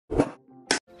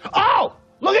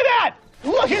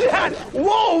God!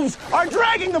 Wolves are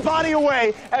dragging the body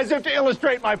away as if to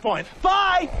illustrate my point.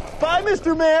 Bye! Bye,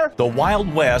 Mr. Mayor! The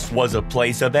Wild West was a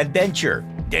place of adventure,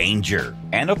 danger,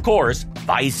 and of course,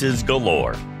 vices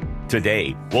galore.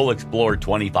 Today, we'll explore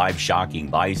 25 shocking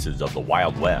vices of the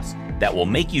Wild West that will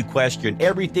make you question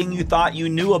everything you thought you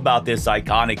knew about this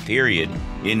iconic period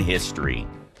in history.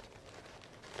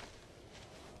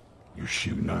 Your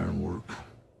shooting iron work.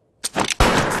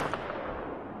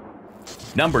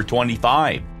 Number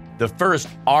 25. The first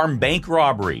armed bank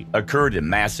robbery occurred in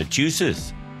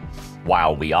Massachusetts.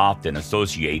 While we often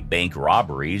associate bank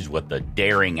robberies with the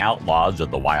daring outlaws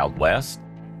of the Wild West,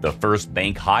 the first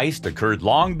bank heist occurred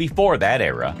long before that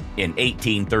era, in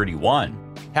 1831.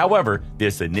 However,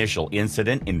 this initial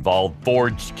incident involved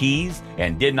forged keys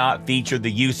and did not feature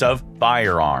the use of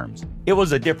firearms. It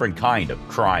was a different kind of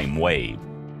crime wave.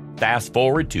 Fast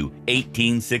forward to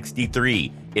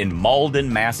 1863 in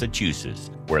Malden, Massachusetts,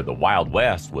 where the Wild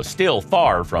West was still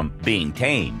far from being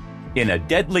tame. In a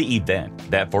deadly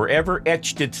event that forever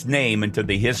etched its name into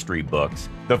the history books,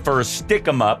 the first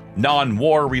stick-em-up,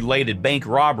 non-war related bank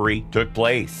robbery took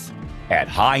place. At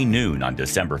high noon on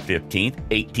December 15,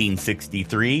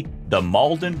 1863, the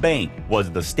Malden Bank was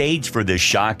the stage for this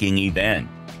shocking event.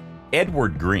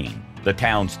 Edward Green, the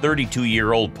town's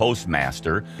 32-year-old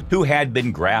postmaster who had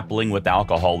been grappling with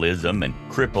alcoholism and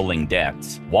crippling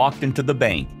debts, walked into the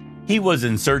bank. He was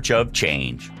in search of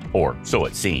change, or so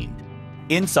it seemed.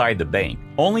 Inside the bank,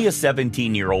 only a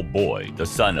 17-year-old boy, the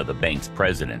son of the bank's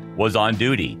president, was on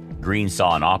duty. Green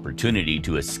saw an opportunity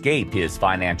to escape his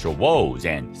financial woes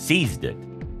and seized it.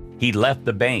 He left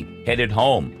the bank, headed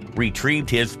home, retrieved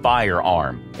his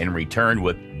firearm, and returned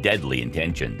with deadly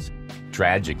intentions.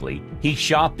 Tragically, he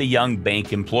shot the young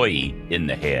bank employee in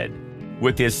the head.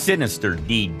 With his sinister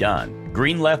deed done,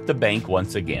 Green left the bank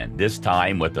once again, this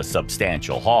time with a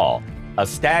substantial haul, a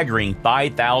staggering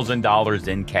 $5,000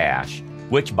 in cash,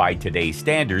 which by today's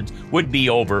standards would be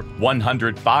over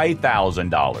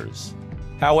 $105,000.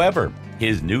 However,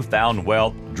 his newfound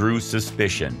wealth drew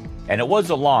suspicion, and it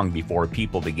wasn't long before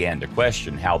people began to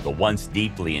question how the once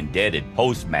deeply indebted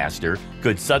postmaster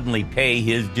could suddenly pay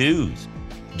his dues.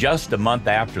 Just a month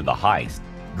after the heist,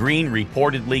 Green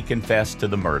reportedly confessed to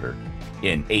the murder.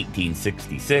 In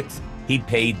 1866, he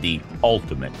paid the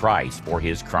ultimate price for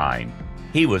his crime.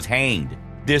 He was hanged.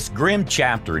 This grim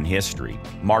chapter in history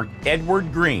marked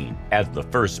Edward Green as the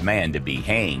first man to be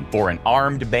hanged for an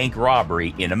armed bank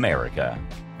robbery in America.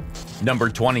 Number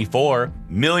 24.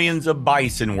 Millions of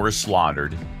bison were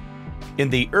slaughtered. In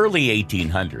the early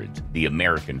 1800s, the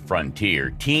American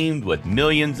frontier teemed with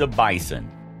millions of bison.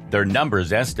 Their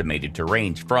numbers estimated to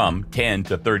range from 10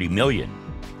 to 30 million.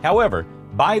 However,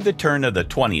 by the turn of the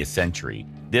 20th century,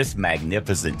 this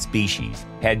magnificent species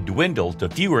had dwindled to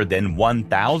fewer than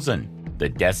 1,000. The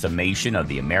decimation of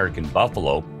the American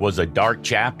buffalo was a dark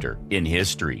chapter in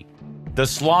history. The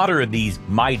slaughter of these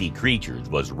mighty creatures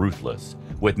was ruthless,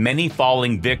 with many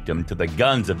falling victim to the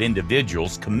guns of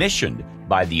individuals commissioned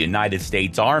by the United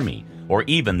States Army or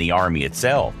even the Army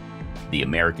itself. The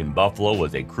American buffalo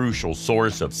was a crucial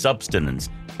source of subsistence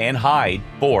and hide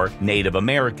for Native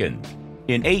Americans.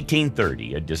 In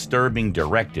 1830, a disturbing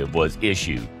directive was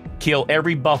issued: kill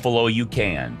every buffalo you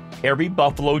can. Every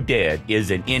buffalo dead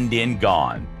is an Indian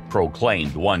gone,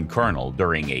 proclaimed one colonel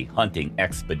during a hunting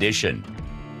expedition.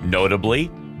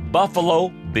 Notably, Buffalo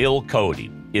Bill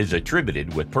Cody is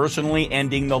attributed with personally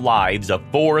ending the lives of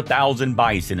 4,000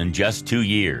 bison in just 2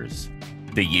 years.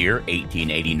 The year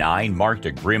 1889 marked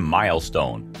a grim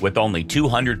milestone, with only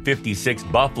 256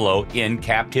 buffalo in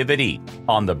captivity,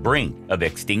 on the brink of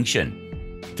extinction.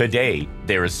 Today,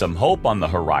 there is some hope on the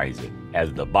horizon,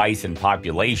 as the bison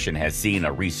population has seen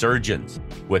a resurgence,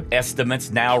 with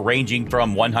estimates now ranging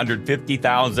from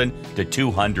 150,000 to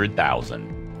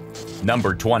 200,000.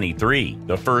 Number 23.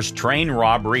 The first train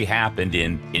robbery happened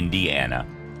in Indiana.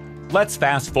 Let's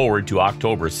fast forward to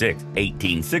October 6,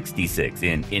 1866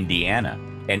 in Indiana,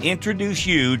 and introduce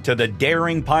you to the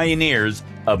daring pioneers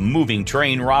of moving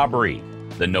train robbery,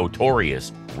 the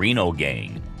notorious Reno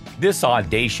Gang. This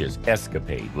audacious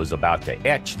escapade was about to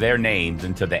etch their names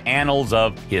into the annals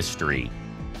of history.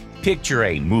 Picture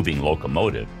a moving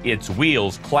locomotive, its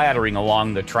wheels clattering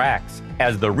along the tracks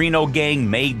as the Reno Gang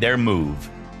made their move.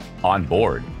 On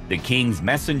board, the King's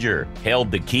messenger held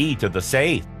the key to the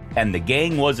safe, and the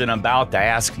gang wasn't about to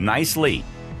ask nicely.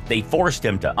 They forced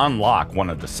him to unlock one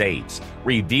of the safes,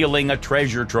 revealing a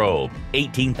treasure trove,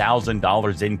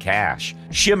 $18,000 in cash,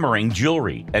 shimmering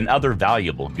jewelry, and other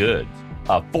valuable goods.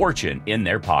 A fortune in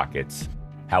their pockets.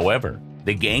 However,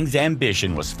 the gang's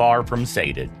ambition was far from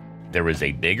sated. There was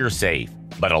a bigger safe,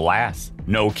 but alas,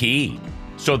 no key.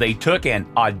 So they took an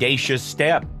audacious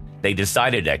step. They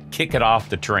decided to kick it off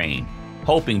the train,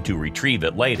 hoping to retrieve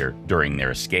it later during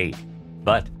their escape.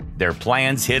 But their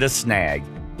plans hit a snag.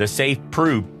 The safe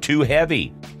proved too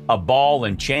heavy, a ball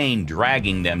and chain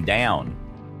dragging them down.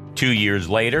 2 years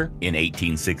later, in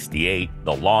 1868,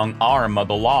 the long arm of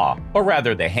the law, or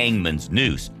rather the hangman's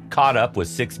noose, caught up with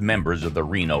 6 members of the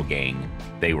Reno gang.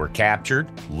 They were captured,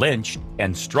 lynched,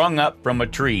 and strung up from a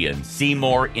tree in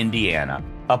Seymour, Indiana,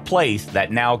 a place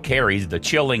that now carries the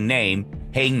chilling name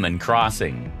Hangman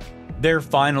Crossing. Their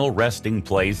final resting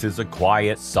place is a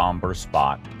quiet, somber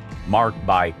spot, marked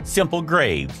by simple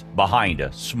graves behind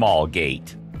a small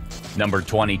gate. Number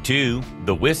 22,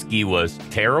 the whiskey was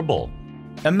terrible.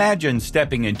 Imagine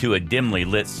stepping into a dimly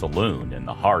lit saloon in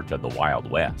the heart of the Wild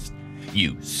West.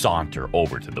 You saunter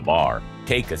over to the bar,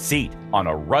 take a seat on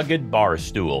a rugged bar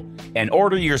stool, and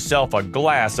order yourself a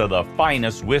glass of the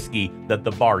finest whiskey that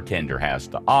the bartender has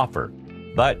to offer.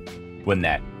 But when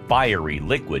that fiery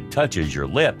liquid touches your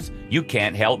lips, you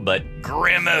can't help but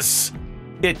grimace.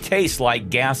 It tastes like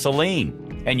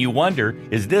gasoline, and you wonder,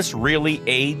 is this really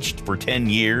aged for 10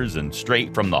 years and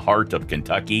straight from the heart of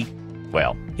Kentucky?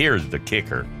 Well, here's the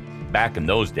kicker. Back in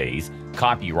those days,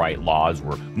 copyright laws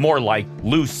were more like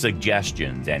loose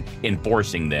suggestions, and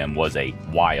enforcing them was a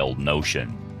wild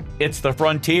notion. It's the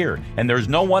frontier, and there's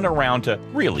no one around to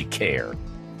really care.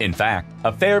 In fact,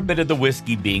 a fair bit of the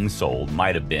whiskey being sold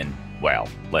might have been, well,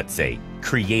 let's say,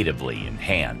 creatively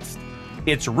enhanced.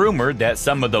 It's rumored that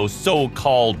some of those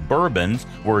so-called bourbons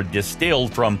were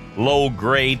distilled from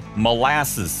low-grade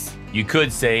molasses. You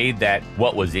could say that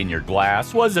what was in your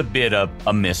glass was a bit of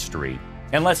a mystery.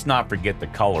 And let's not forget the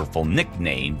colorful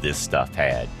nickname this stuff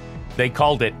had. They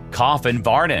called it coffin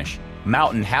varnish,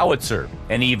 mountain howitzer,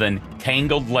 and even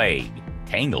tangled leg.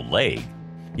 Tangled leg?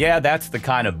 Yeah, that's the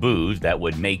kind of booze that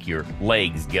would make your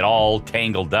legs get all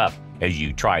tangled up as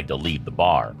you tried to leave the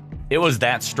bar. It was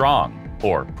that strong,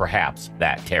 or perhaps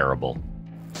that terrible.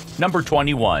 Number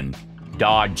 21,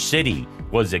 Dodge City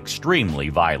was extremely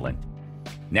violent.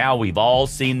 Now we've all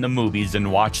seen the movies and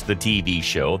watched the TV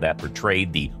show that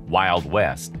portrayed the Wild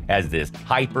West as this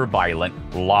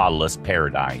hyper-violent, lawless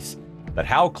paradise. But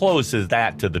how close is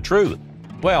that to the truth?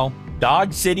 Well,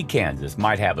 Dodge City, Kansas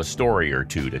might have a story or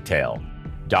two to tell.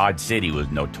 Dodge City was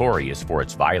notorious for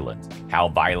its violence. How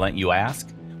violent, you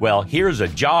ask? Well, here's a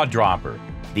jaw-dropper.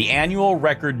 The annual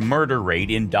record murder rate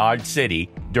in Dodge City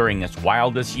during its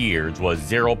wildest years was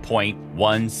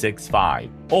 0.165,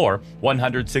 or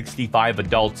 165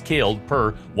 adults killed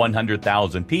per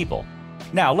 100,000 people.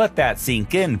 Now let that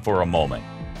sink in for a moment.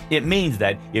 It means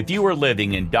that if you were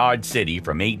living in Dodge City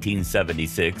from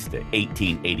 1876 to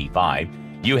 1885,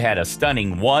 you had a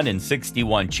stunning 1 in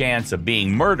 61 chance of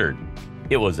being murdered.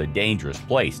 It was a dangerous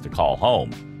place to call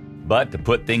home. But to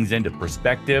put things into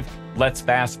perspective, let's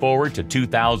fast forward to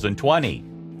 2020.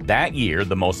 That year,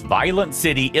 the most violent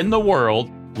city in the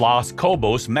world, Los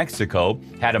Cabos, Mexico,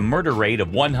 had a murder rate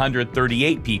of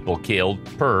 138 people killed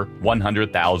per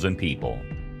 100,000 people.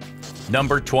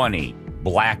 Number 20,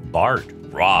 Black Bart,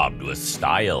 robbed with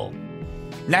style.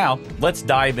 Now, let's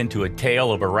dive into a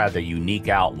tale of a rather unique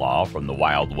outlaw from the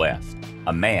Wild West,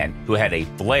 a man who had a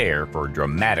flair for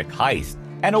dramatic heist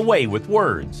and a way with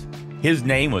words. His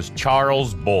name was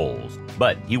Charles Bowles,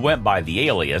 but he went by the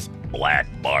alias Black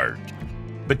Bart.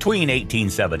 Between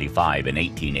 1875 and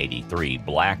 1883,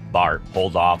 Black Bart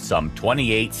pulled off some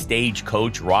 28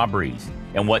 stagecoach robberies,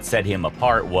 and what set him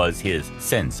apart was his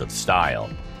sense of style.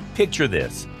 Picture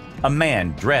this, a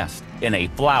man dressed in a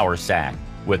flour sack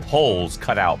with holes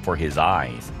cut out for his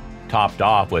eyes, topped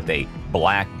off with a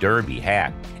black derby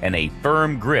hat and a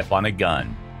firm grip on a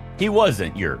gun. He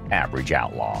wasn't your average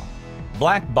outlaw.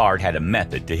 Black Bart had a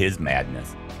method to his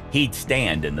madness. He'd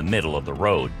stand in the middle of the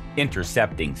road,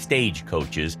 intercepting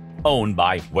stagecoaches owned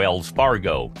by Wells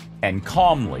Fargo, and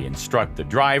calmly instruct the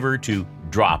driver to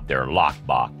drop their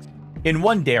lockbox. In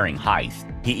one daring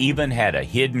heist, he even had a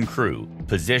hidden crew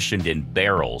positioned in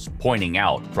barrels pointing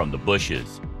out from the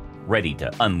bushes, ready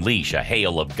to unleash a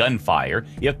hail of gunfire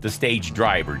if the stage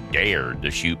driver dared to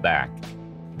shoot back.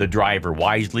 The driver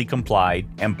wisely complied,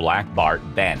 and Black Bart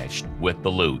vanished with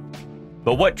the loot.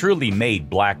 But what truly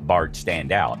made Black Bart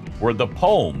stand out were the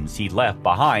poems he left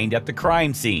behind at the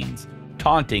crime scenes,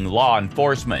 taunting law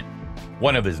enforcement.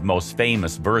 One of his most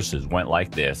famous verses went like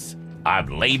this: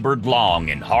 "I've labored long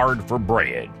and hard for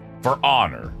bread, for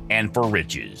honor and for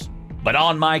riches, but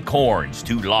on my corns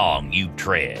too long you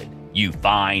tread, you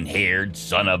fine-haired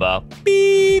son of a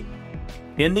beep."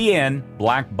 In the end,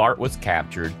 Black Bart was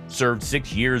captured, served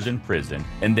 6 years in prison,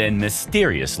 and then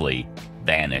mysteriously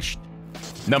vanished.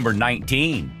 Number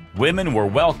 19, women were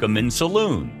welcome in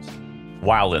saloons.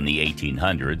 While in the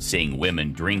 1800s, seeing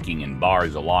women drinking in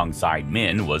bars alongside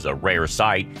men was a rare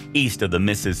sight east of the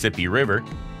Mississippi River,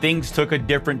 things took a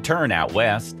different turn out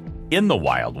west. In the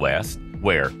Wild West,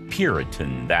 where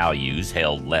Puritan values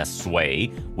held less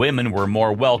sway, women were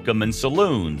more welcome in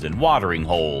saloons and watering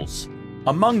holes.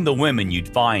 Among the women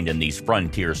you'd find in these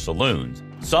frontier saloons,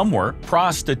 some were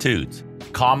prostitutes,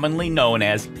 commonly known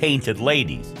as painted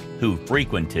ladies, who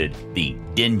frequented the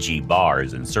dingy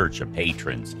bars in search of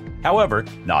patrons. However,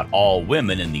 not all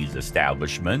women in these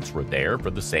establishments were there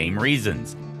for the same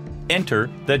reasons. Enter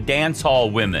the dance hall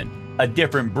women, a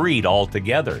different breed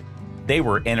altogether. They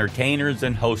were entertainers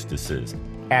and hostesses,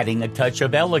 adding a touch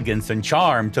of elegance and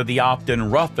charm to the often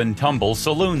rough and tumble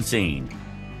saloon scene.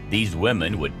 These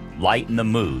women would lighten the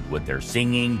mood with their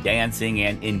singing, dancing,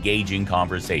 and engaging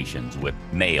conversations with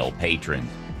male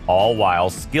patrons, all while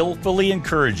skillfully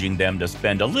encouraging them to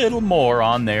spend a little more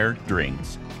on their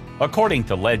drinks. According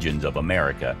to Legends of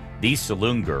America, these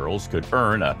saloon girls could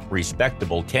earn a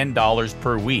respectable $10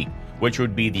 per week, which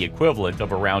would be the equivalent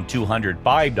of around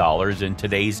 $205 in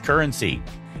today's currency,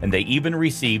 and they even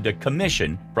received a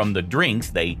commission from the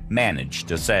drinks they managed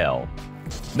to sell.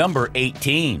 Number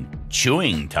 18.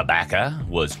 Chewing tobacco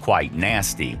was quite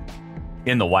nasty.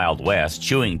 In the Wild West,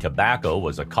 chewing tobacco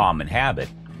was a common habit,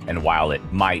 and while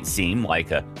it might seem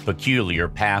like a peculiar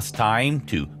pastime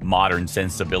to modern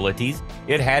sensibilities,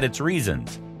 it had its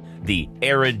reasons. The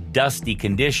arid, dusty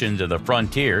conditions of the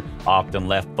frontier often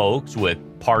left folks with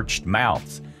parched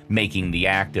mouths, making the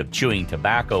act of chewing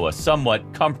tobacco a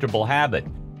somewhat comfortable habit.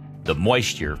 The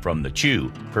moisture from the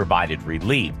chew provided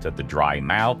relief to the dry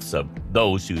mouths of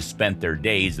those who spent their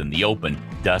days in the open,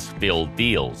 dust-filled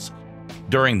fields.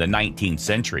 During the 19th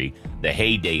century, the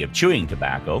heyday of chewing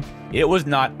tobacco, it was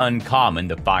not uncommon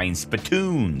to find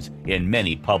spittoons in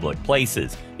many public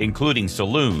places, including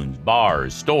saloons,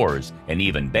 bars, stores, and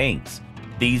even banks.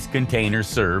 These containers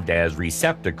served as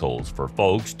receptacles for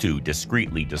folks to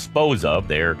discreetly dispose of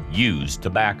their used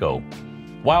tobacco.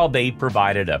 While they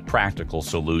provided a practical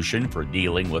solution for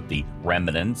dealing with the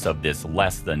remnants of this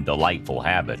less than delightful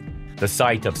habit, the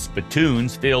sight of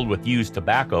spittoons filled with used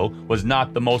tobacco was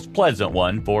not the most pleasant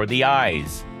one for the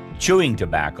eyes. Chewing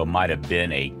tobacco might have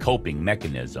been a coping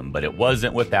mechanism, but it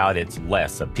wasn't without its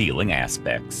less appealing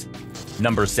aspects.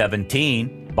 Number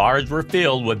 17. Bars were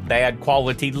filled with bad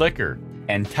quality liquor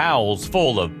and towels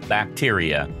full of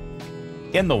bacteria.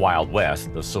 In the Wild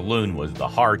West, the saloon was the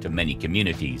heart of many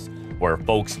communities, where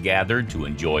folks gathered to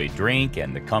enjoy a drink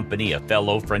and the company of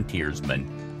fellow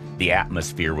frontiersmen. The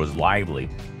atmosphere was lively,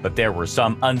 but there were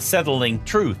some unsettling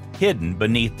truth hidden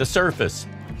beneath the surface.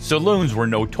 Saloons were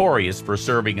notorious for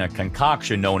serving a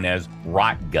concoction known as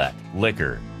rot gut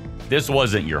liquor. This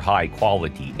wasn't your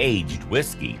high-quality aged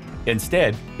whiskey.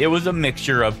 Instead, it was a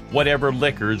mixture of whatever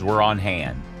liquors were on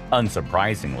hand.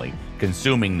 Unsurprisingly,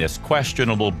 consuming this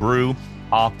questionable brew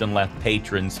often left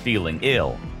patrons feeling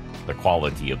ill. The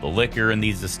quality of the liquor in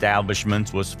these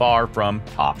establishments was far from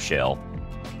top shelf.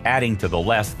 Adding to the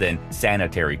less than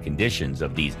sanitary conditions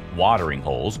of these watering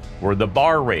holes were the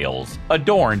bar rails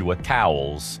adorned with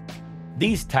towels.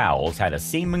 These towels had a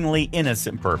seemingly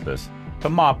innocent purpose: to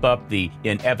mop up the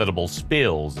inevitable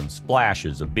spills and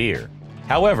splashes of beer.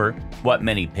 However, what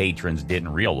many patrons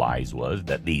didn't realize was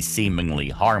that these seemingly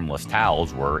harmless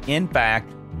towels were, in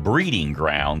fact, breeding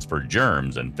grounds for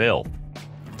germs and filth.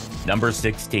 Number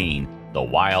 16. The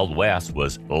Wild West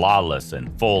was lawless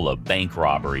and full of bank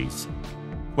robberies.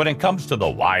 When it comes to the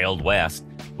Wild West,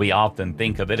 we often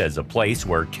think of it as a place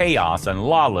where chaos and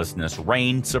lawlessness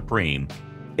reigned supreme.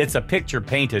 It's a picture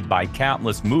painted by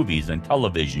countless movies and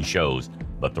television shows,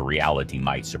 but the reality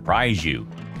might surprise you.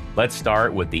 Let's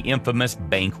start with the infamous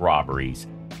bank robberies.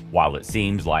 While it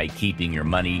seems like keeping your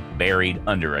money buried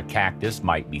under a cactus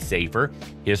might be safer,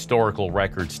 historical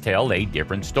records tell a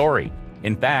different story.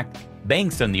 In fact,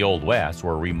 banks in the Old West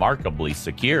were remarkably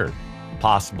secure,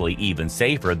 possibly even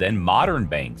safer than modern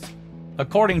banks.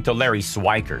 According to Larry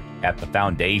Schweikert at the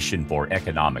Foundation for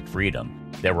Economic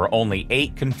Freedom, there were only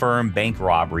 8 confirmed bank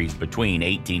robberies between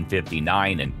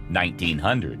 1859 and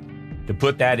 1900. To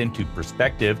put that into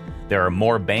perspective, there are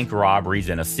more bank robberies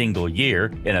in a single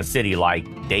year in a city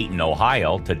like Dayton,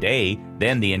 Ohio today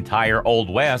than the entire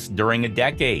Old West during a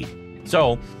decade.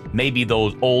 So, maybe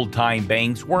those old-time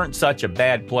banks weren't such a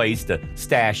bad place to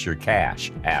stash your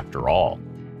cash after all.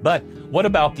 But what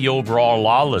about the overall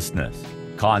lawlessness?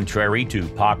 Contrary to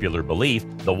popular belief,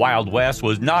 the Wild West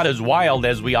was not as wild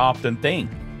as we often think.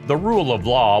 The rule of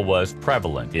law was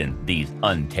prevalent in these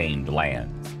untamed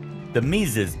lands. The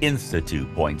Mises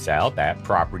Institute points out that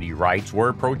property rights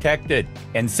were protected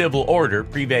and civil order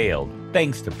prevailed,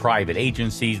 thanks to private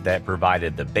agencies that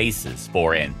provided the basis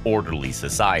for an orderly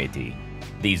society.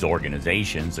 These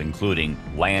organizations, including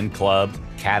land clubs,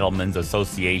 cattlemen's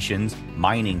associations,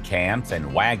 mining camps,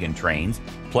 and wagon trains,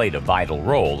 played a vital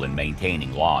role in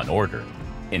maintaining law and order.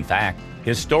 In fact,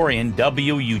 historian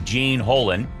W. Eugene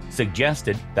Holland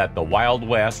suggested that the Wild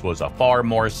West was a far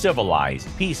more civilized,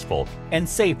 peaceful, and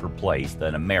safer place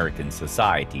than American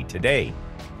society today.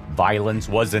 Violence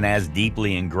wasn't as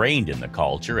deeply ingrained in the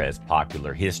culture as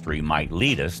popular history might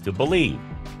lead us to believe.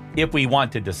 If we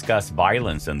want to discuss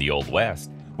violence in the Old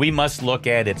West, we must look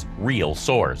at its real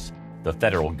source, the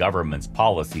federal government's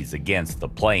policies against the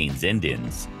Plains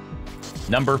Indians.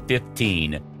 Number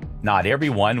 15. Not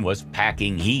everyone was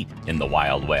packing heat in the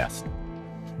Wild West.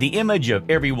 The image of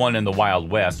everyone in the Wild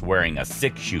West wearing a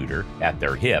six-shooter at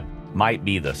their hip might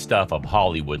be the stuff of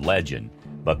Hollywood legend,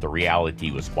 but the reality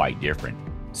was quite different.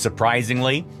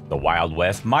 Surprisingly, the Wild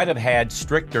West might have had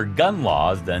stricter gun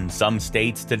laws than some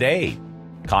states today.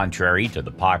 Contrary to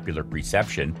the popular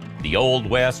perception, the Old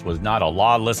West was not a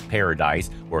lawless paradise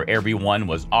where everyone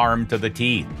was armed to the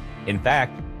teeth. In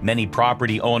fact, many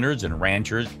property owners and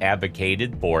ranchers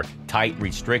advocated for tight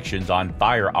restrictions on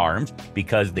firearms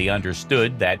because they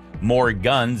understood that more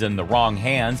guns in the wrong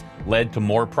hands led to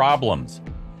more problems.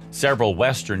 Several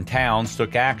western towns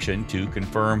took action to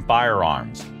confirm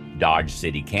firearms. Dodge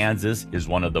City, Kansas is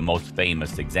one of the most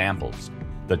famous examples.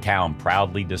 The town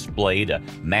proudly displayed a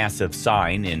massive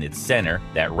sign in its center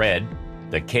that read,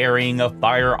 "The carrying of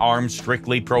firearms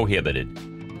strictly prohibited."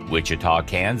 Wichita,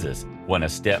 Kansas went a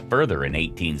step further in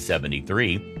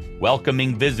 1873,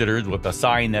 welcoming visitors with a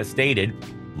sign that stated,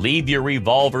 "Leave your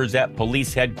revolvers at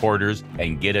police headquarters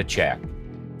and get a check."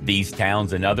 These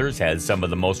towns and others had some of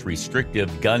the most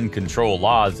restrictive gun control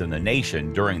laws in the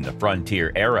nation during the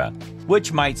frontier era,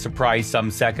 which might surprise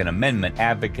some Second Amendment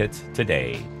advocates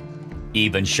today.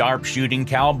 Even sharpshooting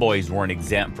cowboys weren't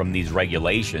exempt from these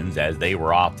regulations, as they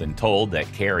were often told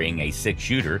that carrying a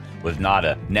six-shooter was not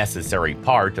a necessary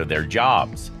part of their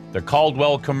jobs. The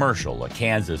Caldwell Commercial, a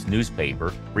Kansas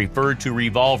newspaper, referred to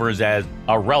revolvers as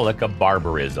a relic of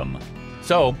barbarism.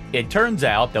 So, it turns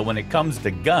out that when it comes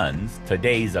to guns,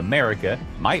 today's America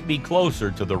might be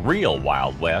closer to the real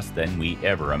Wild West than we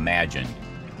ever imagined.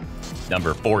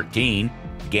 Number 14.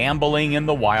 Gambling in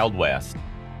the Wild West.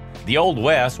 The Old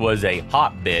West was a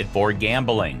hotbed for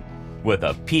gambling, with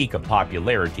a peak of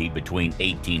popularity between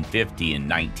 1850 and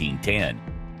 1910.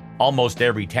 Almost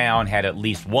every town had at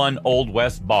least one Old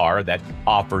West bar that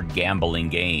offered gambling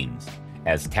games.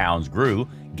 As towns grew,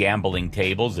 gambling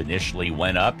tables initially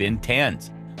went up in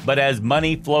tents, but as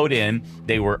money flowed in,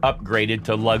 they were upgraded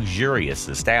to luxurious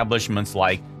establishments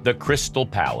like the Crystal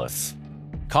Palace.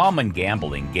 Common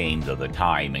gambling games of the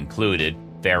time included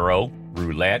faro,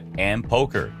 roulette, and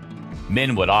poker.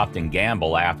 Men would often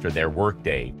gamble after their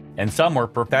workday, and some were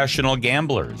professional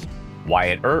gamblers.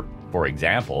 Wyatt Earp, for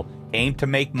example, aimed to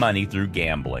make money through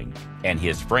gambling, and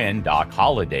his friend Doc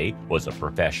Holliday was a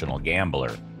professional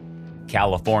gambler.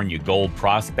 California gold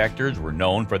prospectors were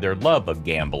known for their love of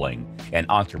gambling, and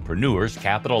entrepreneurs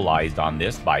capitalized on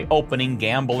this by opening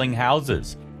gambling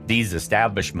houses. These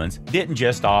establishments didn't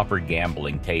just offer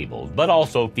gambling tables, but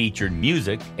also featured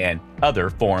music and other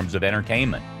forms of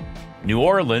entertainment. New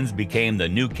Orleans became the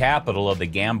new capital of the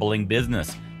gambling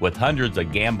business, with hundreds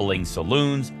of gambling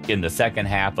saloons in the second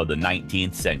half of the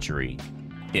 19th century.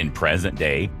 In present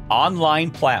day,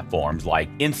 online platforms like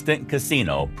Instant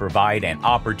Casino provide an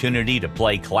opportunity to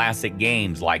play classic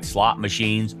games like slot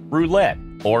machines, roulette,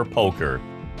 or poker.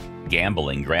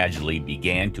 Gambling gradually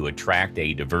began to attract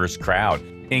a diverse crowd,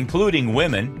 including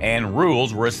women, and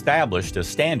rules were established to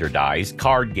standardize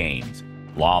card games.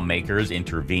 Lawmakers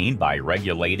intervened by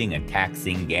regulating and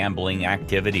taxing gambling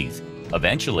activities.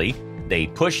 Eventually, they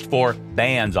pushed for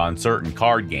bans on certain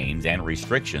card games and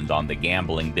restrictions on the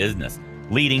gambling business,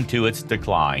 leading to its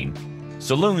decline.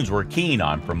 Saloons were keen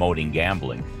on promoting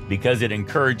gambling because it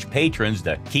encouraged patrons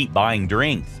to keep buying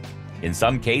drinks. In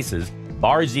some cases,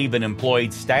 bars even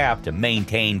employed staff to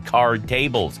maintain card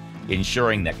tables,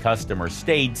 ensuring that customers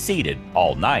stayed seated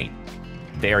all night.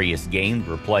 Various games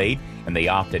were played, and they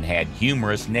often had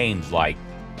humorous names like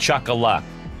Chuck-a-Luck,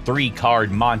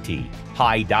 Three-Card Monte,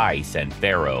 High Dice, and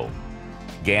Faro.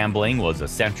 Gambling was a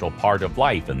central part of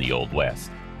life in the Old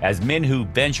West, as men who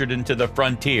ventured into the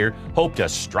frontier hoped to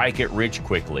strike it rich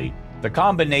quickly. The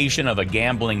combination of a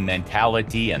gambling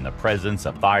mentality and the presence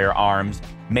of firearms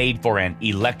made for an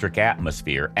electric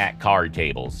atmosphere at card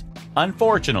tables.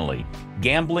 Unfortunately,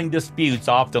 gambling disputes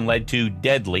often led to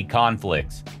deadly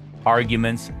conflicts.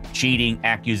 Arguments, cheating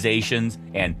accusations,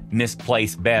 and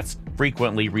misplaced bets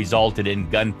frequently resulted in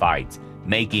gunfights,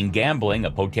 making gambling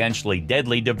a potentially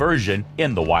deadly diversion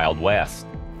in the Wild West.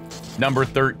 Number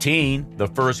 13, the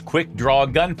first quick-draw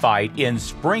gunfight in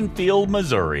Springfield,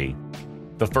 Missouri.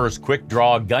 The first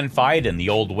quick-draw gunfight in the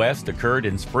Old West occurred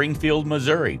in Springfield,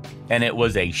 Missouri, and it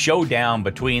was a showdown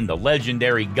between the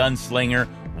legendary gunslinger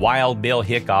Wild Bill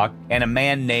Hickok and a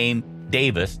man named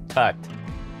Davis Tutt.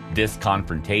 This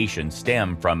confrontation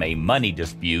stemmed from a money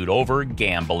dispute over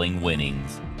gambling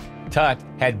winnings. Tutt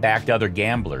had backed other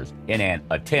gamblers in an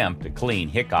attempt to clean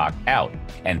Hickok out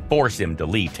and force him to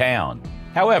leave town.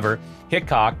 However,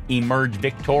 Hickok emerged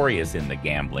victorious in the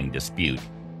gambling dispute.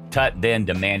 Tutt then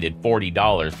demanded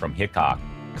 $40 from Hickok,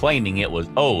 claiming it was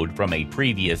owed from a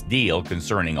previous deal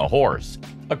concerning a horse.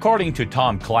 According to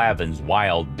Tom Clavin's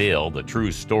Wild Bill, the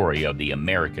true story of the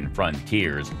American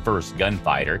frontier's first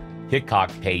gunfighter,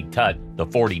 Hickok paid Tutt the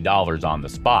 $40 on the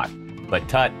spot, but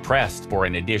Tutt pressed for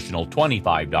an additional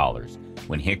 $25.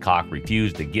 When Hickok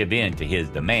refused to give in to his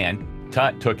demand,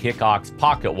 Tutt took Hickok's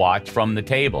pocket watch from the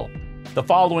table. The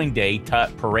following day,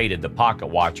 Tutt paraded the pocket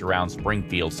watch around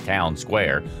Springfield's town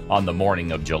square on the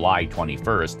morning of July 21,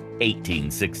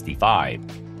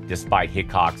 1865. Despite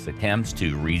Hickok's attempts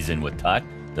to reason with Tutt,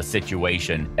 the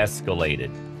situation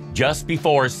escalated. Just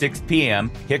before 6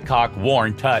 p.m., Hickok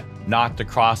warned Tutt not to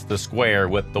cross the square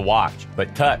with the watch,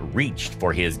 but Tutt reached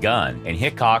for his gun, and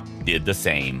Hickok did the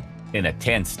same. In a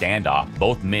tense standoff,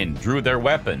 both men drew their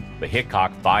weapons, but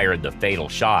Hickok fired the fatal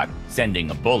shot, sending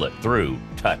a bullet through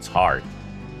Tutt's heart.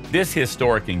 This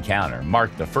historic encounter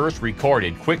marked the first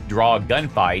recorded quick-draw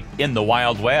gunfight in the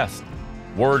Wild West.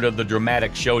 Word of the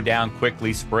dramatic showdown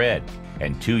quickly spread,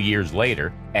 and 2 years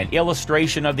later, an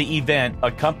illustration of the event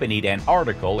accompanied an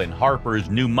article in Harper's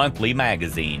New Monthly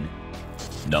magazine.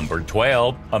 Number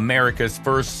 12, America's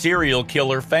first serial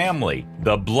killer family,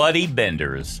 the Bloody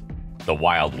Benders. The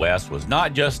Wild West was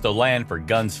not just a land for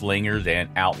gunslingers and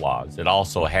outlaws, it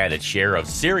also had its share of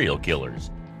serial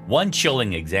killers. One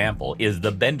chilling example is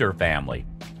the Bender family,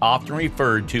 often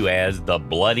referred to as the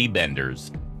Bloody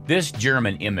Benders. This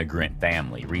German immigrant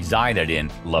family resided in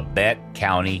Labette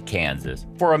County, Kansas,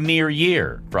 for a mere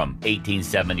year, from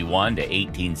 1871 to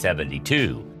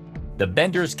 1872. The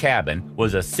Benders' cabin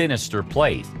was a sinister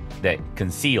place that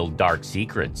concealed dark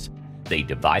secrets. They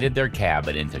divided their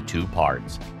cabin into two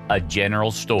parts, a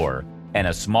general store and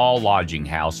a small lodging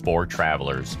house for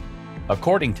travelers.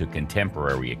 According to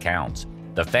contemporary accounts,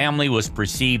 the family was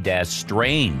perceived as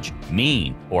strange,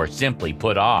 mean, or simply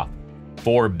put off.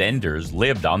 4 Benders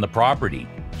lived on the property: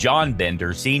 John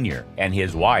Bender Sr. and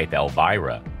his wife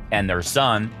Elvira, and their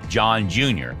son John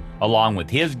Jr., along with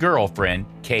his girlfriend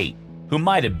Kate, who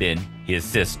might have been his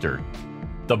sister.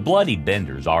 The Bloody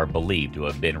Benders are believed to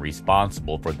have been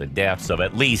responsible for the deaths of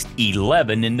at least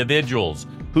 11 individuals,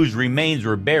 whose remains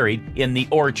were buried in the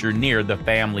orchard near the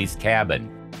family's cabin.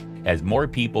 As more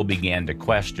people began to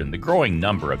question the growing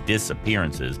number of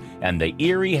disappearances and the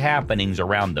eerie happenings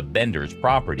around the Benders'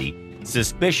 property,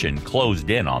 suspicion closed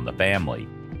in on the family.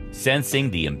 Sensing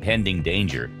the impending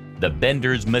danger, the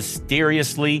Benders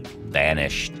mysteriously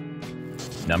vanished.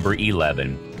 Number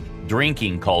 11.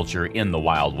 Drinking culture in the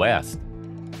Wild West.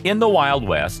 In the Wild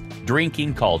West,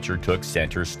 drinking culture took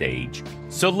center stage.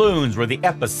 Saloons were the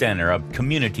epicenter of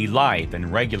community life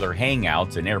and regular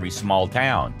hangouts in every small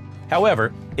town.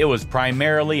 However, it was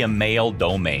primarily a male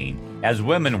domain, as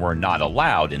women were not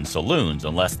allowed in saloons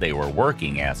unless they were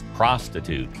working as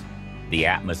prostitutes. The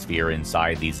atmosphere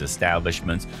inside these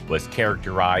establishments was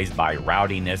characterized by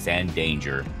rowdiness and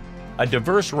danger. A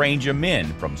diverse range of men,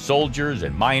 from soldiers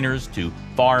and miners to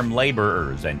farm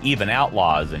laborers and even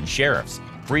outlaws and sheriffs,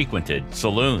 frequented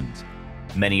saloons.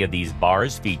 Many of these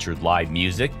bars featured live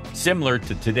music, similar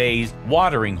to today's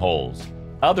watering holes.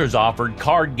 Others offered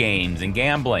card games and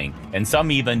gambling, and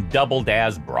some even doubled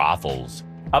as brothels.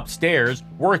 Upstairs,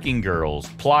 working girls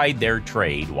plied their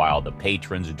trade while the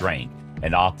patrons drank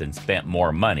and often spent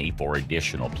more money for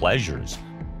additional pleasures.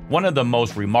 One of the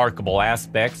most remarkable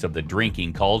aspects of the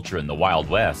drinking culture in the Wild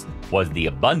West was the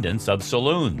abundance of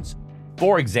saloons.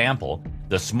 For example,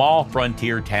 the small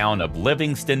frontier town of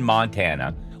Livingston,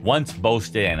 Montana, once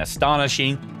boasted an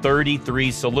astonishing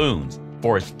 33 saloons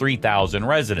for its 3,000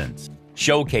 residents,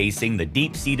 showcasing the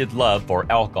deep-seated love for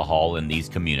alcohol in these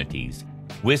communities.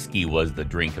 Whiskey was the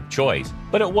drink of choice,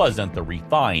 but it wasn't the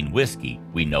refined whiskey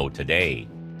we know today.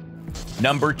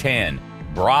 Number 10.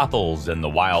 Brothels in the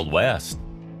Wild West.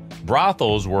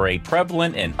 Brothels were a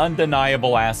prevalent and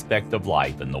undeniable aspect of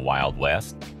life in the Wild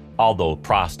West. Although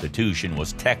prostitution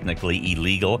was technically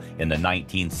illegal in the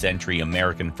 19th century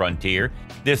American frontier,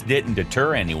 this didn't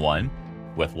deter anyone.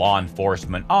 With law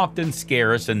enforcement often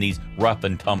scarce in these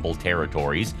rough-and-tumble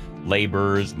territories,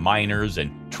 laborers, miners,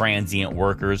 and transient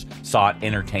workers sought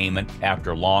entertainment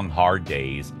after long, hard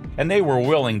days, and they were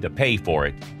willing to pay for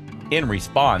it. In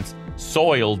response,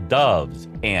 soiled doves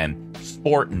and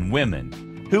sportin'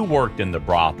 women who worked in the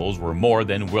brothels were more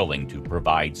than willing to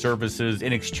provide services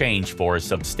in exchange for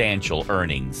substantial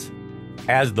earnings.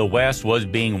 As the West was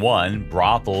being won,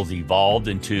 brothels evolved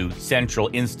into central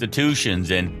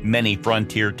institutions in many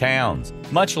frontier towns,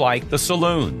 much like the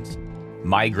saloons.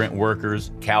 Migrant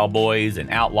workers, cowboys, and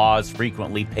outlaws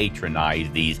frequently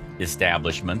patronized these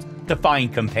establishments to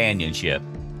find companionship.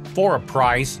 For a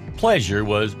price, pleasure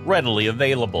was readily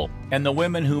available, and the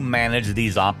women who managed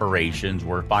these operations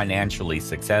were financially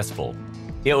successful.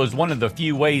 It was one of the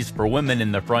few ways for women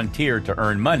in the frontier to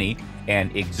earn money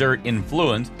and exert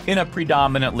influence in a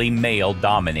predominantly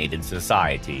male-dominated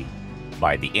society.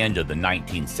 By the end of the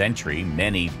 19th century,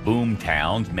 many boom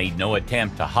towns made no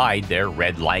attempt to hide their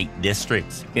red light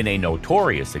districts. In a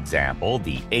notorious example,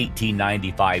 the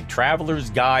 1895 Traveler's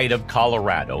Guide of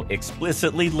Colorado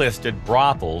explicitly listed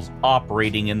brothels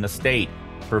operating in the state,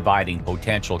 providing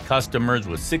potential customers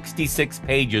with 66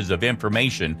 pages of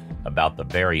information about the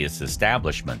various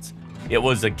establishments. It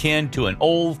was akin to an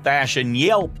old-fashioned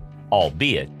Yelp,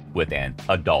 albeit with an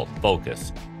adult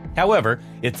focus. However,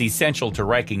 it's essential to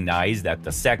recognize that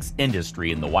the sex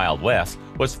industry in the Wild West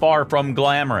was far from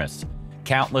glamorous.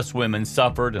 Countless women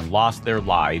suffered and lost their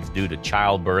lives due to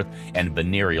childbirth and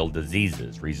venereal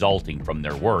diseases resulting from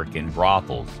their work in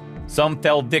brothels. Some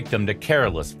fell victim to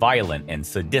careless, violent, and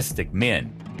sadistic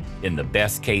men. In the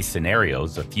best-case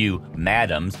scenarios, a few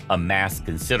madams amassed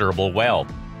considerable wealth,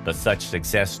 but such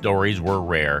success stories were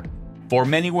rare. For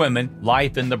many women,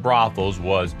 life in the brothels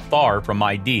was far from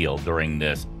ideal during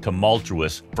this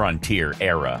tumultuous frontier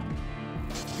era.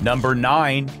 Number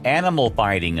 9. Animal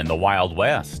fighting in the Wild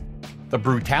West. The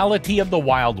brutality of the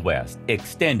Wild West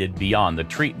extended beyond the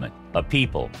treatment of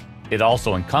people. It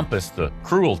also encompassed the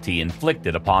cruelty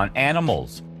inflicted upon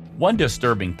animals. One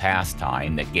disturbing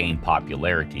pastime that gained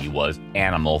popularity was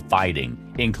animal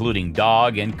fighting, including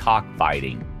dog and cock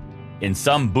fighting. In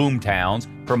some boom towns,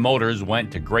 promoters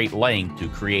went to great length to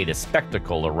create a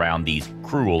spectacle around these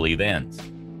cruel events.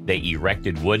 They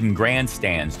erected wooden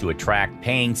grandstands to attract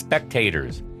paying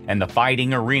spectators, and the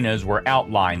fighting arenas were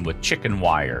outlined with chicken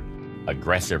wire.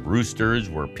 Aggressive roosters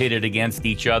were pitted against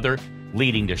each other,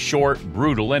 leading to short,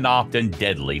 brutal, and often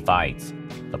deadly fights.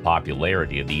 The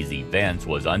popularity of these events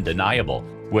was undeniable,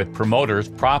 with promoters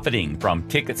profiting from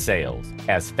ticket sales,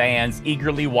 as fans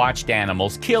eagerly watched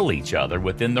animals kill each other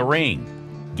within the ring.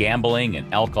 Gambling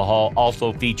and alcohol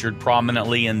also featured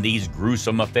prominently in these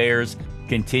gruesome affairs,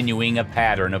 continuing a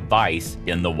pattern of vice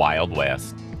in the Wild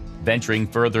West. Venturing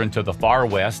further into the far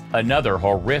west, another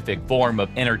horrific form of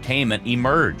entertainment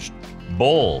emerged: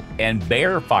 bull and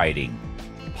bear fighting.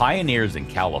 Pioneers in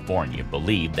California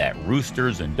believed that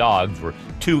roosters and dogs were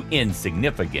too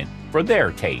insignificant for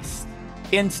their tastes.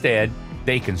 Instead,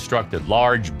 they constructed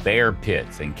large bear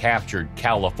pits and captured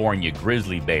California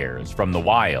grizzly bears from the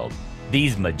wild.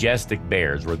 These majestic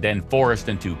bears were then forced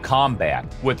into combat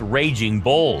with raging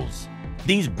bulls.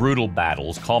 These brutal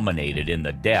battles culminated in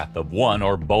the death of one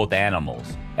or both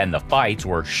animals, and the fights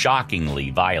were shockingly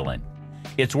violent.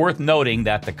 It's worth noting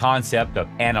that the concept of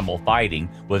animal fighting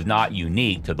was not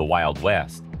unique to the Wild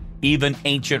West. Even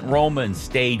ancient Romans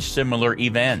staged similar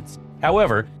events.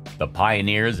 However, the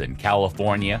pioneers in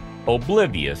California,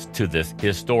 oblivious to this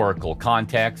historical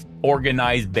context,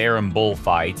 organized bear and bull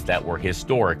fights that were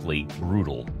historically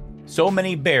brutal. So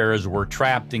many bears were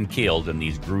trapped and killed in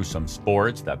these gruesome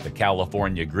sports that the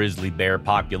California grizzly bear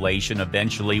population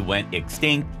eventually went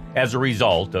extinct as a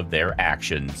result of their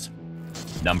actions.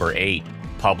 Number 8.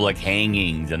 Public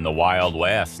hangings in the Wild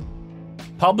West.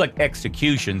 Public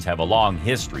executions have a long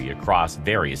history across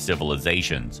various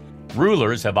civilizations.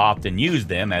 Rulers have often used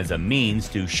them as a means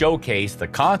to showcase the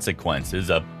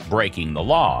consequences of breaking the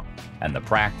law, and the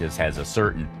practice has a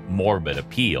certain morbid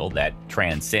appeal that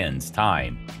transcends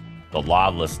time. The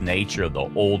lawless nature of the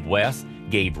Old West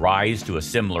gave rise to a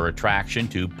similar attraction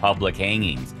to public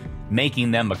hangings,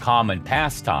 making them a common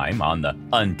pastime on the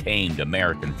untamed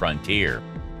American frontier.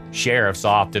 Sheriffs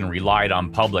often relied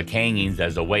on public hangings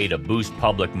as a way to boost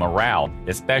public morale,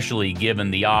 especially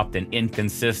given the often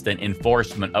inconsistent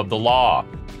enforcement of the law.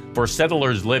 For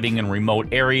settlers living in remote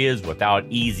areas without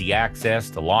easy access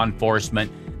to law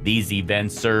enforcement, these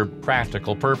events served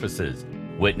practical purposes.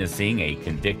 Witnessing a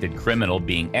convicted criminal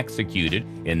being executed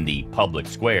in the public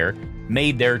square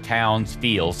made their towns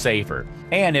feel safer,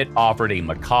 and it offered a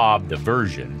macabre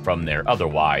diversion from their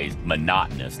otherwise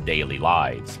monotonous daily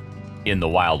lives. In the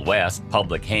Wild West,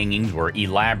 public hangings were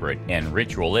elaborate and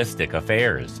ritualistic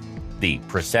affairs. The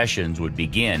processions would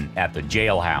begin at the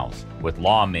jailhouse, with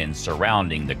lawmen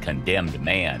surrounding the condemned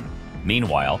man.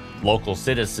 Meanwhile, local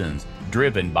citizens,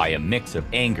 driven by a mix of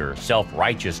anger,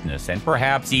 self-righteousness, and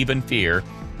perhaps even fear,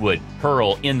 would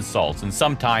hurl insults and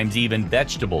sometimes even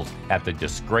vegetables at the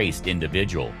disgraced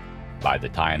individual. By the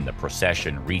time the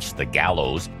procession reached the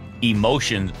gallows,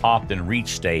 emotions often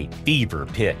reached a fever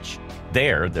pitch.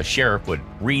 There, the sheriff would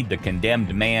read the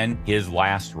condemned man his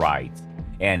last rites,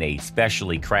 and a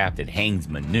specially crafted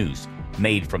hangsman noose,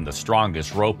 made from the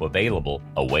strongest rope available,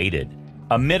 awaited.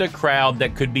 Amid a crowd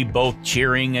that could be both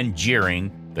cheering and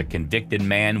jeering, the convicted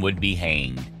man would be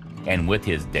hanged, and with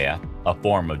his death, a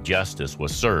form of justice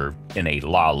was served in a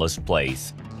lawless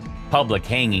place. Public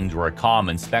hangings were a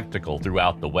common spectacle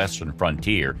throughout the western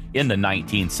frontier in the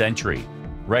 19th century.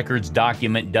 Records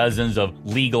document dozens of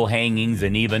legal hangings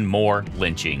and even more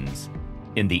lynchings.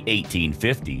 In the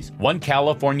 1850s, one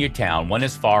California town went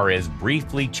as far as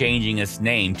briefly changing its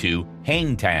name to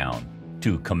Hangtown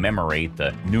to commemorate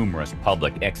the numerous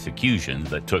public executions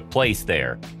that took place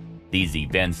there. These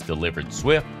events delivered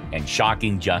swift and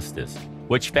shocking justice,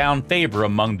 which found favor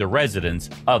among the residents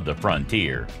of the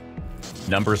frontier.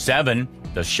 Number 7.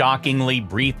 The shockingly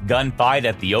brief gunfight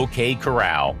at the OK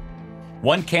Corral.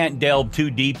 One can't delve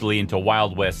too deeply into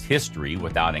Wild West history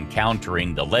without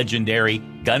encountering the legendary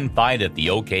gunfight at the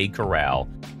OK Corral.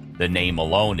 The name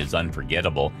alone is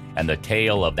unforgettable, and the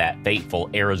tale of that fateful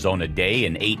Arizona day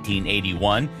in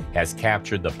 1881 has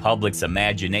captured the public's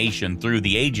imagination through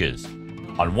the ages.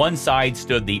 On one side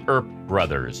stood the Earp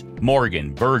brothers,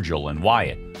 Morgan, Virgil, and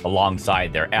Wyatt,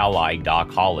 alongside their ally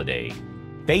Doc Holliday.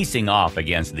 Facing off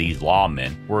against these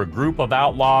lawmen were a group of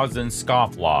outlaws and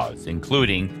scofflaws,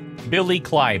 including Billy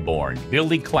Clybourne,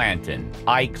 Billy Clanton,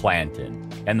 Ike Clanton,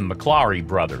 and the McClary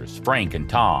brothers, Frank and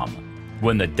Tom.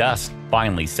 When the dust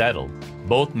finally settled,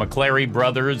 both McClary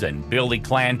brothers and Billy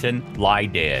Clanton lie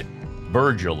dead.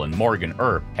 Virgil and Morgan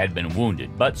Earp had been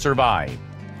wounded but survived.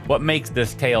 What makes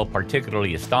this tale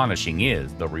particularly astonishing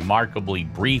is the remarkably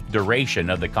brief duration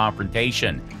of the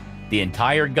confrontation. The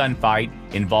entire gunfight,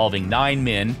 involving 9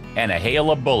 men and a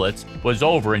hail of bullets, was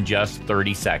over in just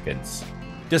 30 seconds.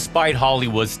 Despite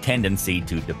Hollywood's tendency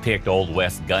to depict Old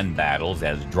West gun battles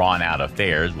as drawn-out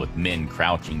affairs with men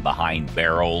crouching behind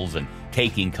barrels and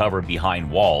taking cover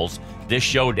behind walls, this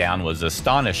showdown was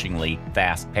astonishingly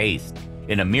fast-paced.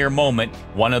 In a mere moment,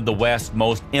 one of the West's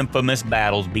most infamous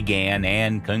battles began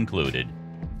and concluded.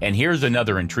 And here's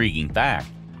another intriguing fact.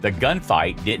 The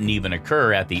gunfight didn't even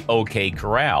occur at the OK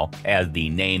Corral, as the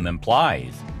name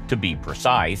implies. To be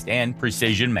precise, and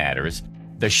precision matters,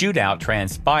 the shootout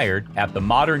transpired at the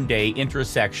modern-day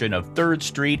intersection of 3rd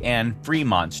Street and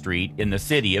Fremont Street in the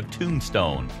city of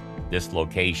Tombstone. This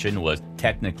location was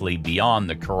technically beyond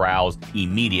the corral's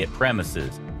immediate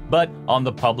premises, but on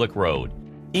the public road.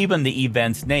 Even the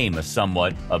event's name is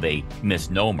somewhat of a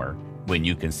misnomer when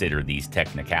you consider these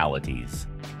technicalities.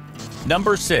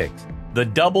 Number 6. The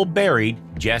double-buried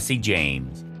Jesse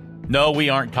James. No, we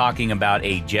aren't talking about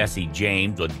a Jesse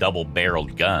James with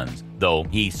double-barreled guns, though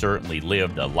he certainly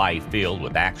lived a life filled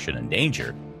with action and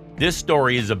danger. This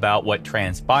story is about what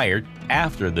transpired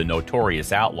after the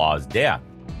notorious outlaw's death.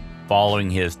 Following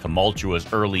his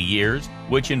tumultuous early years,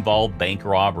 which involved bank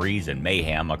robberies and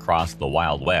mayhem across the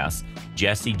Wild West,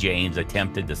 Jesse James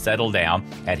attempted to settle down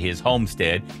at his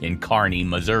homestead in Kearney,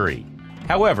 Missouri.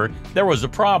 However, there was a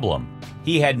problem.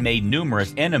 He had made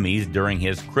numerous enemies during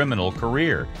his criminal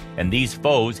career, and these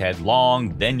foes had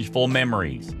long, vengeful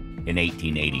memories. In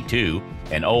 1882,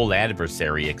 an old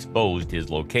adversary exposed his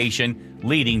location,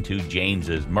 leading to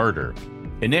James's murder.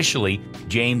 Initially,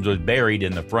 James was buried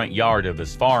in the front yard of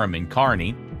his farm in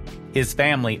Kearney. His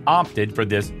family opted for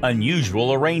this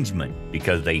unusual arrangement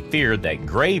because they feared that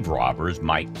grave robbers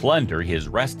might plunder his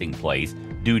resting place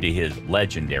due to his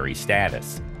legendary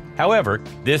status. However,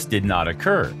 this did not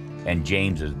occur, and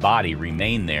James's body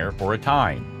remained there for a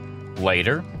time.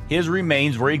 Later, his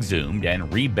remains were exhumed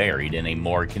and reburied in a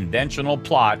more conventional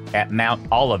plot at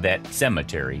Mount Olivet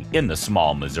Cemetery in the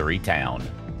small Missouri town.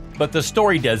 But the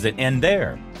story doesn't end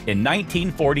there. In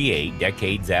 1948,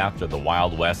 decades after the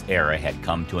Wild West era had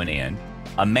come to an end,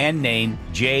 a man named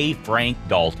J. Frank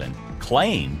Dalton,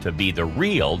 claimed to be the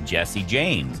real Jesse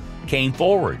James, came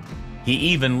forward. He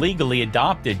even legally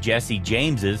adopted Jesse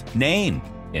James's name.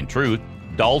 In truth,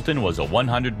 Dalton was a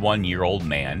 101-year-old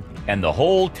man, and the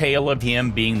whole tale of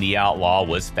him being the outlaw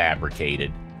was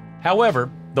fabricated. However,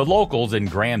 the locals in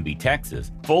Granby,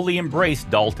 Texas, fully embraced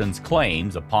Dalton's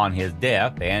claims upon his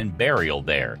death and burial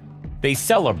there. They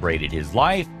celebrated his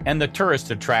life and the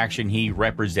tourist attraction he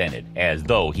represented, as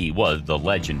though he was the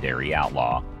legendary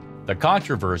outlaw. The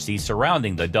controversy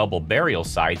surrounding the double burial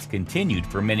sites continued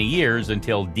for many years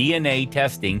until DNA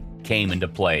testing came into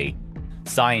play.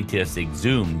 Scientists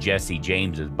exhumed Jesse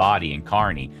James's body in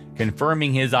Kearney,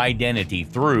 confirming his identity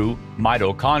through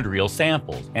mitochondrial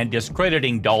samples and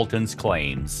discrediting Dalton's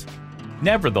claims.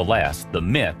 Nevertheless, the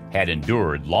myth had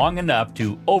endured long enough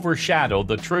to overshadow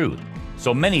the truth,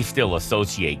 so many still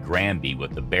associate Granby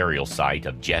with the burial site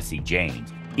of Jesse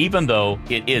James, even though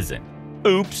it isn't.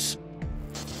 Oops!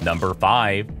 Number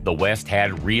 5. The West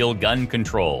had real gun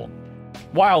control.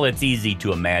 While it's easy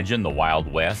to imagine the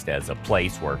Wild West as a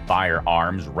place where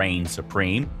firearms reigned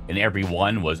supreme and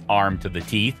everyone was armed to the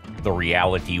teeth, the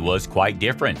reality was quite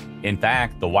different. In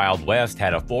fact, the Wild West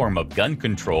had a form of gun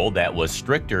control that was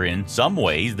stricter in some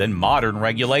ways than modern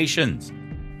regulations.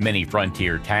 Many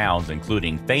frontier towns,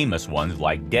 including famous ones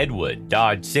like Deadwood,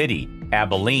 Dodge City,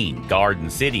 Abilene, Garden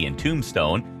City, and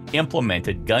Tombstone,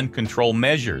 implemented gun control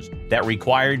measures that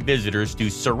required visitors to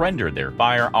surrender their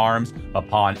firearms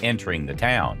upon entering the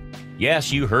town.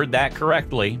 Yes, you heard that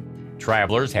correctly.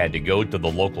 Travelers had to go to the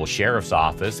local sheriff's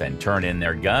office and turn in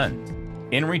their guns.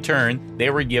 In return, they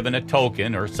were given a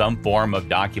token or some form of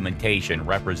documentation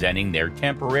representing their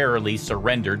temporarily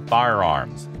surrendered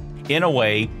firearms. In a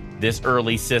way, this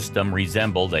early system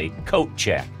resembled a coat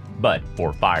check, but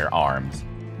for firearms.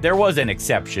 There was an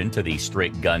exception to the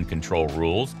strict gun control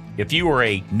rules. If you were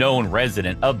a known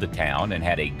resident of the town and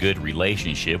had a good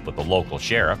relationship with the local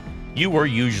sheriff, you were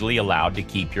usually allowed to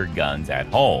keep your guns at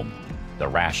home. The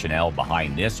rationale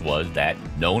behind this was that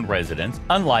known residents,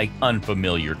 unlike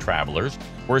unfamiliar travelers,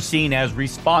 were seen as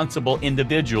responsible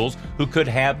individuals who could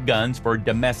have guns for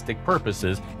domestic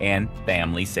purposes and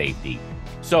family safety.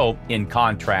 So, in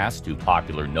contrast to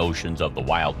popular notions of the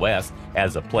Wild West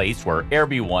as a place where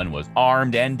everyone was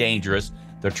armed and dangerous,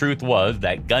 the truth was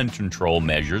that gun control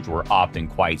measures were often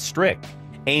quite strict,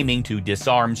 aiming to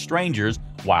disarm strangers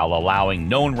while allowing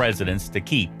known residents to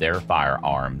keep their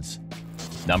firearms.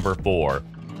 Number 4.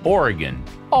 Oregon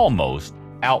almost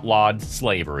outlawed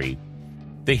slavery.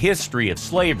 The history of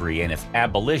slavery and its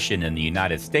abolition in the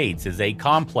United States is a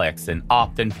complex and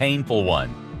often painful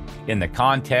one. In the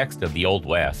context of the Old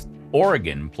West,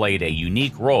 Oregon played a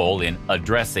unique role in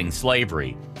addressing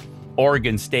slavery.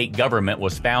 Oregon state government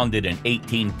was founded in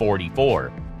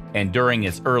 1844, and during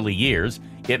its early years,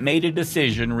 it made a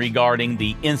decision regarding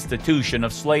the institution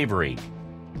of slavery.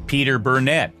 Peter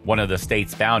Burnett, one of the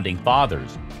state's founding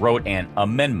fathers, wrote an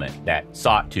amendment that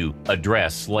sought to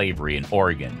address slavery in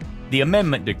Oregon. The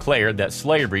amendment declared that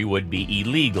slavery would be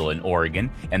illegal in Oregon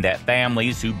and that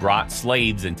families who brought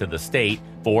slaves into the state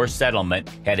for settlement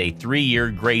had a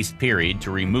 3-year grace period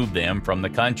to remove them from the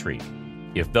country.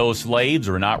 If those slaves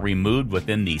were not removed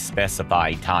within the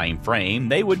specified time frame,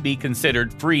 they would be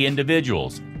considered free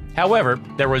individuals. However,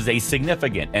 there was a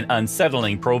significant and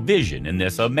unsettling provision in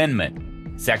this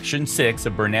amendment. Section 6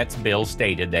 of Burnett's bill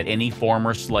stated that any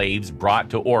former slaves brought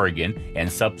to Oregon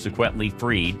and subsequently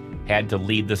freed had to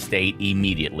leave the state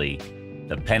immediately.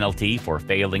 The penalty for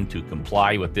failing to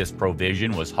comply with this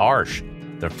provision was harsh.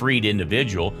 The freed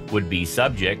individual would be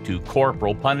subject to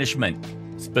corporal punishment,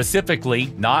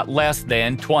 specifically not less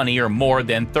than 20 or more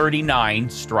than 39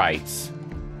 stripes.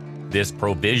 This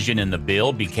provision in the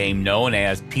bill became known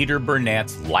as Peter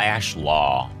Burnett's Lash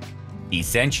Law.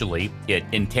 Essentially, it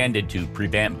intended to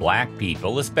prevent black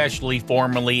people, especially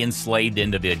formerly enslaved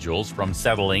individuals, from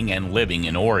settling and living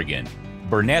in Oregon.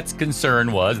 Burnett's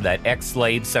concern was that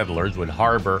ex-slave settlers would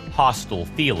harbor hostile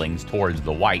feelings towards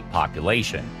the white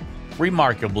population.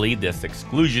 Remarkably, this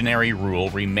exclusionary rule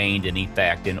remained in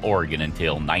effect in Oregon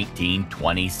until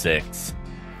 1926.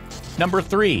 Number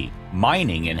 3.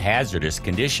 Mining in hazardous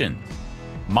conditions.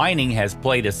 Mining has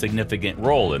played a significant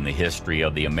role in the history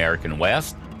of the American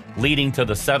West, leading to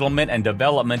the settlement and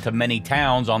development of many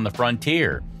towns on the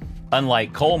frontier.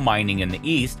 Unlike coal mining in the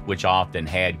East, which often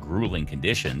had grueling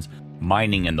conditions,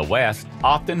 mining in the West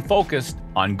often focused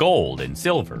on gold and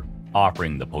silver,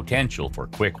 offering the potential for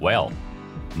quick wealth.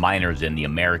 Miners in the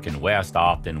American West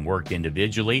often worked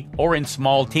individually or in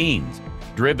small teams,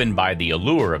 driven by the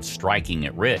allure of striking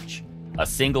it rich. A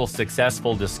single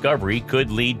successful discovery could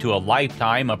lead to a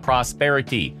lifetime of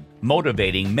prosperity,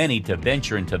 motivating many to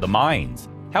venture into the mines.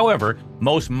 However,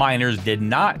 most miners did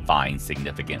not find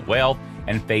significant wealth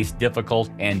and faced difficult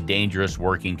and dangerous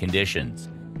working conditions.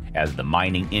 As the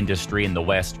mining industry in the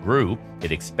West grew,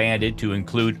 it expanded to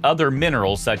include other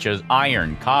minerals such as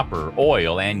iron, copper,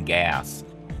 oil, and gas.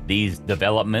 These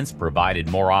developments provided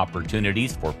more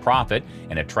opportunities for profit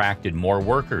and attracted more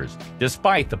workers.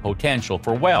 Despite the potential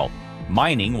for wealth,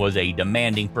 Mining was a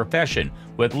demanding profession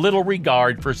with little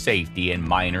regard for safety and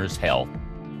miners' health.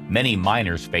 Many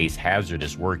miners face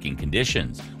hazardous working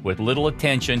conditions with little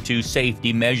attention to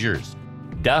safety measures.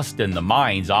 Dust in the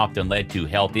mines often led to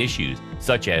health issues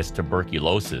such as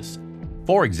tuberculosis.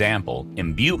 For example,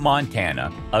 in Butte,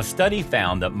 Montana, a study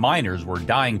found that miners were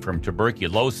dying from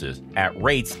tuberculosis at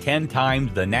rates 10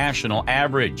 times the national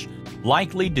average,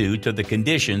 likely due to the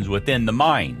conditions within the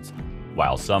mines.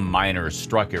 While some miners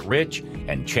struck it rich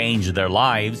and changed their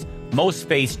lives, most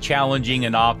faced challenging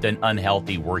and often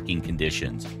unhealthy working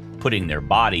conditions, putting their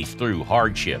bodies through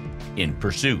hardship in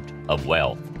pursuit of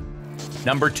wealth.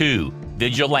 Number 2.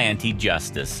 Vigilante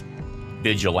justice.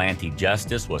 Vigilante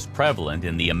justice was prevalent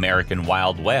in the American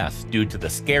Wild West due to the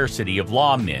scarcity of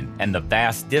lawmen and the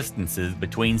vast distances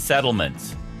between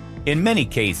settlements. In many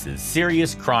cases,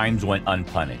 serious crimes went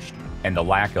unpunished, and the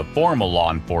lack of formal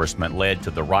law enforcement led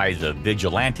to the rise of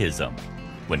vigilantism.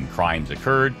 When crimes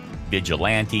occurred,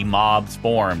 vigilante mobs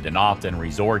formed and often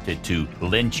resorted to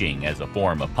lynching as a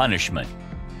form of punishment.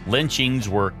 Lynchings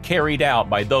were carried out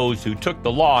by those who took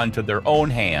the law into their own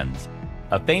hands.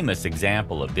 A famous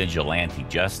example of vigilante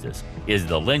justice is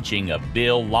the lynching of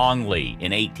Bill Longley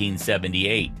in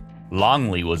 1878.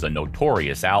 Longley was a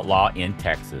notorious outlaw in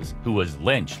Texas who was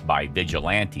lynched by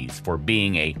vigilantes for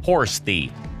being a horse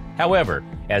thief. However,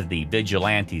 as the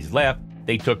vigilantes left,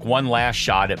 they took one last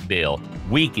shot at Bill,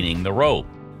 weakening the rope.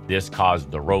 This caused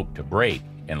the rope to break,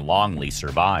 and Longley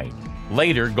survived,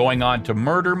 later going on to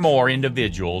murder more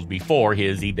individuals before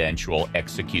his eventual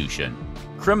execution.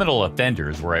 Criminal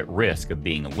offenders were at risk of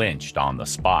being lynched on the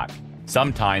spot,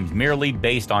 sometimes merely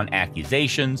based on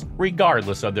accusations,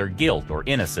 regardless of their guilt or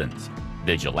innocence.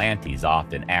 Vigilantes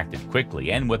often acted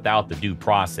quickly and without the due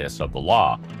process of the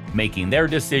law, making their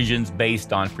decisions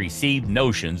based on perceived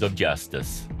notions of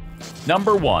justice.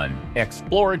 Number 1.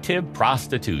 Exploitative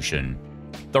prostitution.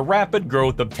 The rapid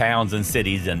growth of towns and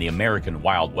cities in the American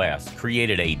Wild West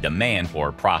created a demand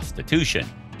for prostitution,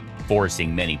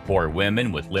 forcing many poor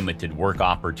women with limited work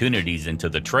opportunities into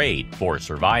the trade for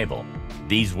survival.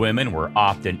 These women were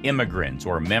often immigrants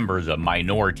or members of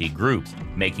minority groups,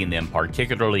 making them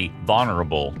particularly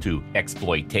vulnerable to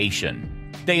exploitation.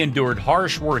 They endured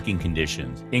harsh working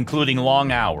conditions, including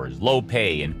long hours, low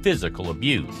pay, and physical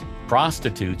abuse.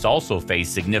 Prostitutes also face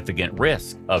significant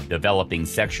risk of developing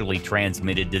sexually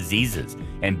transmitted diseases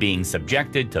and being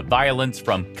subjected to violence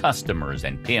from customers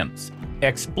and pimps.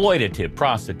 Exploitative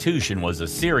prostitution was a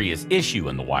serious issue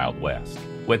in the Wild West,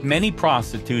 with many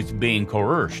prostitutes being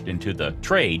coerced into the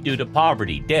trade due to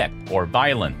poverty, debt, or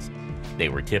violence. They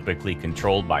were typically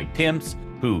controlled by pimps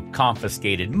who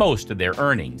confiscated most of their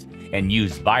earnings and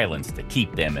used violence to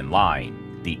keep them in line.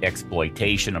 The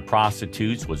exploitation of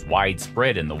prostitutes was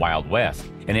widespread in the Wild West,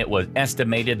 and it was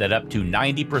estimated that up to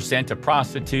 90% of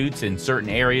prostitutes in certain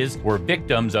areas were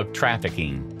victims of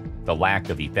trafficking. The lack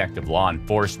of effective law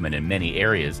enforcement in many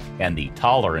areas and the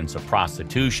tolerance of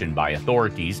prostitution by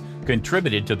authorities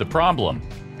contributed to the problem.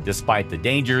 Despite the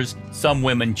dangers, some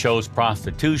women chose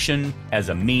prostitution as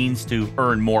a means to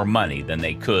earn more money than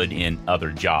they could in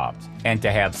other jobs and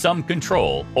to have some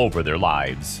control over their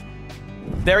lives.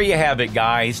 There you have it,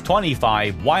 guys.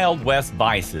 25 Wild West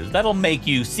vices that'll make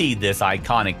you see this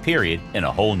iconic period in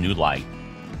a whole new light.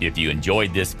 If you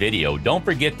enjoyed this video, don't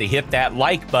forget to hit that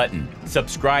like button,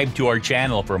 subscribe to our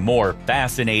channel for more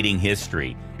fascinating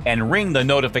history, and ring the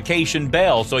notification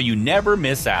bell so you never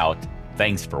miss out.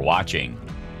 Thanks for watching.